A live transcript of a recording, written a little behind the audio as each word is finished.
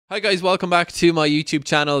Hi guys, welcome back to my YouTube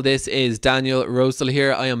channel. This is Daniel Rosehill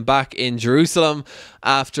here. I am back in Jerusalem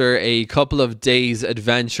after a couple of days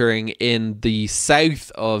adventuring in the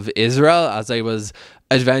south of Israel, as I was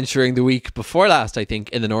adventuring the week before last, I think,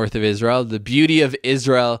 in the north of Israel. The beauty of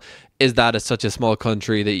Israel is that it's such a small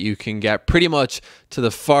country that you can get pretty much to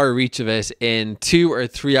the far reach of it in 2 or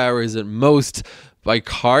 3 hours at most by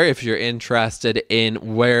car. If you're interested in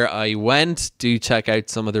where I went, do check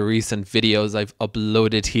out some of the recent videos I've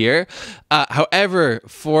uploaded here. However,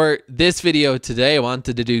 for this video today, I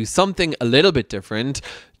wanted to do something a little bit different.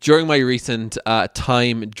 During my recent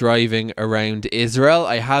time driving around Israel,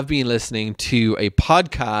 I have been listening to a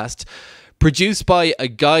podcast produced by a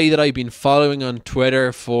guy that I've been following on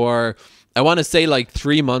Twitter for, I want to say, like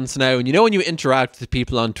 3 months now. And you know, when you interact with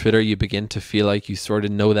people on Twitter, you begin to feel like you sort of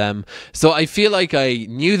know them. So I feel like I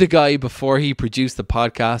knew the guy before he produced the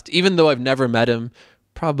podcast, even though I've never met him,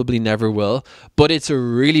 probably never will. But it's a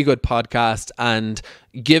really good podcast. And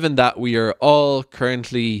given that we are all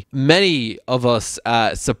currently, many of us,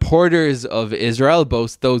 supporters of Israel,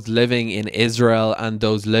 both those living in Israel and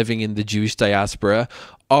those living in the Jewish diaspora,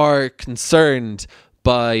 are concerned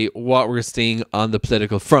by what we're seeing on the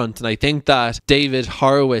political front. And I think that David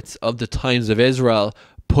Horowitz of the Times of Israel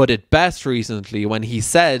put it best recently when he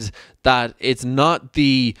said that it's not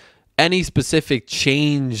any specific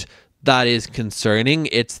change that is concerning,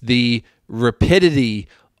 it's the rapidity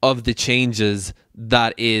of the changes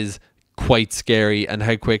that is quite scary, and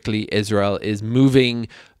how quickly Israel is moving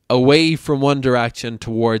away from one direction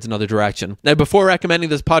towards another direction. Now, before recommending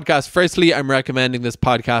this podcast, firstly, I'm recommending this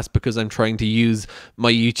podcast because I'm trying to use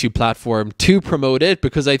my YouTube platform to promote it,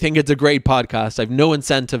 because I think it's a great podcast. I have no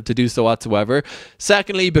incentive to do so whatsoever.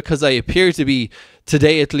 Secondly, because I appear to be,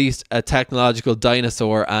 today at least, a technological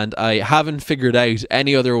dinosaur, and I haven't figured out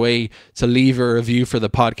any other way to leave a review for the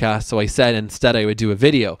podcast, so I said instead I would do a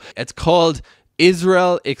video. It's called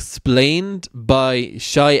Israel Explained by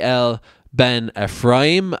Shaiel Ben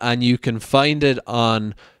Ephraim, and you can find it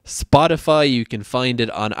on Spotify, you can find it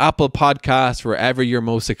on Apple Podcasts, wherever you're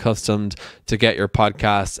most accustomed to get your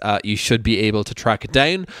podcasts. You should be able to track it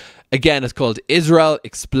down. Again, it's called Israel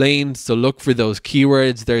Explained, so look for those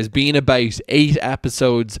keywords. There's been about 8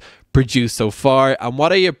 episodes produced so far, and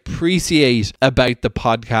what I appreciate about the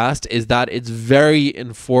podcast is that it's very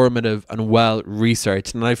informative and well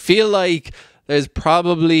researched, and I feel like there's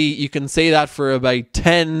probably, you can say that for about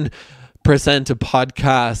 10% of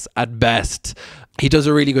podcasts at best. He does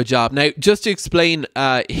a really good job. Now, just to explain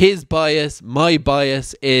his bias, my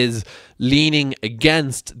bias is leaning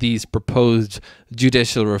against these proposed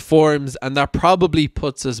judicial reforms, and that probably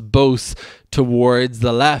puts us both towards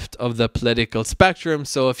the left of the political spectrum.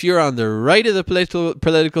 So if you're on the right of the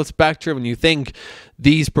political spectrum and you think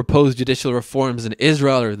these proposed judicial reforms in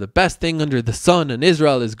Israel are the best thing under the sun and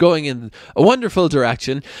Israel is going in a wonderful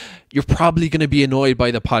direction, you're probably going to be annoyed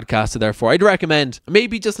by the podcast. So therefore, I'd recommend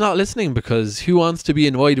maybe just not listening, because who wants to be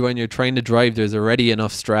annoyed when you're trying to drive? There's already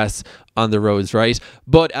enough stress on the roads, right?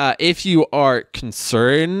 But if you are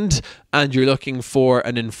concerned and you're looking for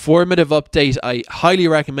an informative update, I highly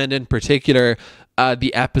recommend in particular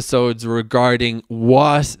the episodes regarding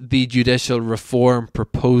what the judicial reform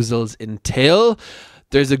proposals entail.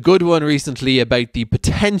 There's a good one recently about the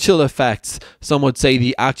potential effects, some would say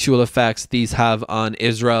the actual effects, these have on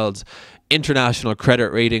Israel's international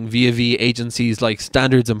credit rating via agencies like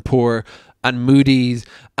Standards & Poor and Moody's,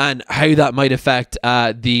 and how that might affect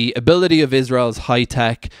the ability of Israel's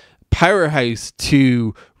high-tech powerhouse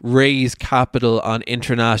to raise capital on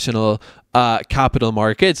international capital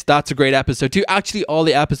markets. That's a great episode too. Actually, all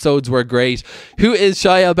the episodes were great. Who is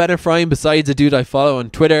Shaiel Ben Ephraim besides a dude I follow on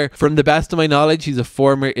Twitter? From the best of my knowledge, he's a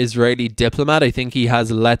former Israeli diplomat. I think he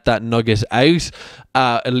has let that nugget out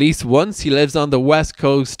at least once. He lives on the west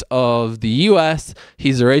coast of the US.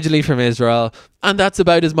 He's originally from Israel. And that's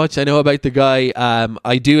about as much I know about the guy.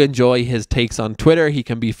 I do enjoy his takes on Twitter. He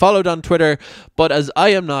can be followed on Twitter. But as I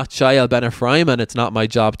am not Shaiel Ben Ephraim and it's not my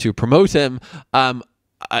job to promote him,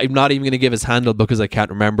 I'm not even going to give his handle because I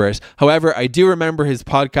can't remember it. However, I do remember his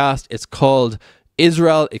podcast. It's called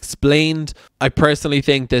Israel Explained. I personally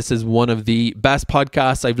think this is one of the best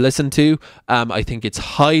podcasts I've listened to. I think it's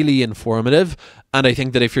highly informative. And I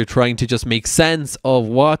think that if you're trying to just make sense of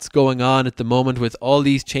what's going on at the moment with all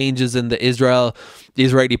these changes in the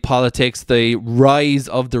Israeli politics, the rise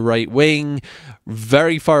of the right wing,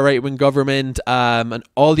 very far right wing government, and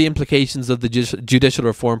all the implications of the judicial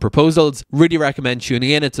reform proposals, really recommend tuning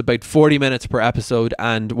in. It's about 40 minutes per episode,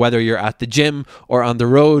 and whether you're at the gym or on the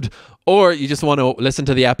road, or you just want to listen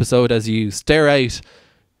to the episode as you stare out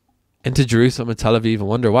into Jerusalem and Tel Aviv and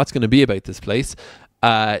wonder what's going to be about this place,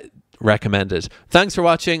 recommended. Thanks for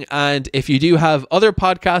watching, and if you do have other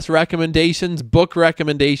podcast recommendations, book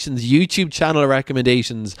recommendations, YouTube channel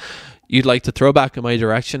recommendations you'd like to throw back in my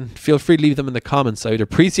direction, feel free to leave them in the comments. I would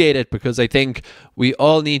appreciate it, because I think we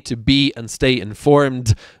all need to be and stay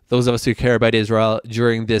informed, those of us who care about Israel,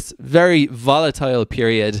 during this very volatile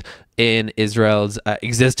period in Israel's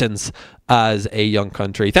existence as a young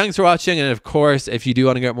country. Thanks for watching, and of course, if you do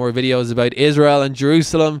want to get more videos about Israel and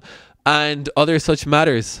Jerusalem and other such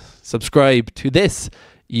matters, subscribe to this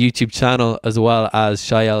YouTube channel as well as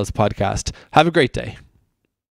Shaiel's podcast. Have a great day.